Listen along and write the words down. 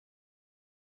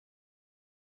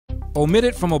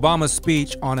Omitted from Obama's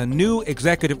speech on a new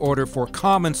executive order for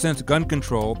common sense gun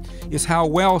control is how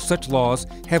well such laws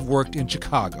have worked in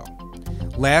Chicago.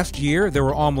 Last year, there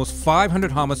were almost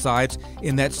 500 homicides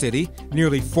in that city,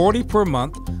 nearly 40 per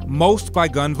month, most by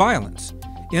gun violence.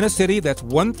 In a city that's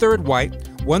one-third white,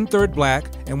 one-third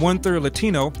black, and one-third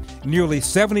Latino, nearly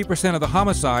 70% of the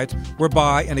homicides were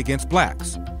by and against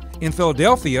blacks. In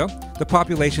Philadelphia, the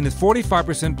population is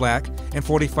 45% black and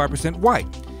 45% white.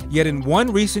 Yet in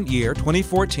one recent year,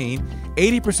 2014,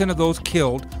 80% of those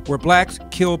killed were blacks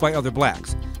killed by other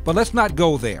blacks. But let's not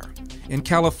go there. In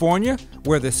California,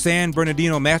 where the San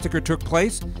Bernardino massacre took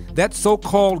place, that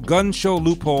so-called gun show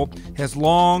loophole has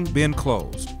long been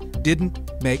closed. Didn't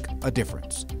make a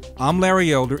difference. I'm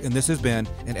Larry Elder, and this has been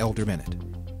an Elder Minute.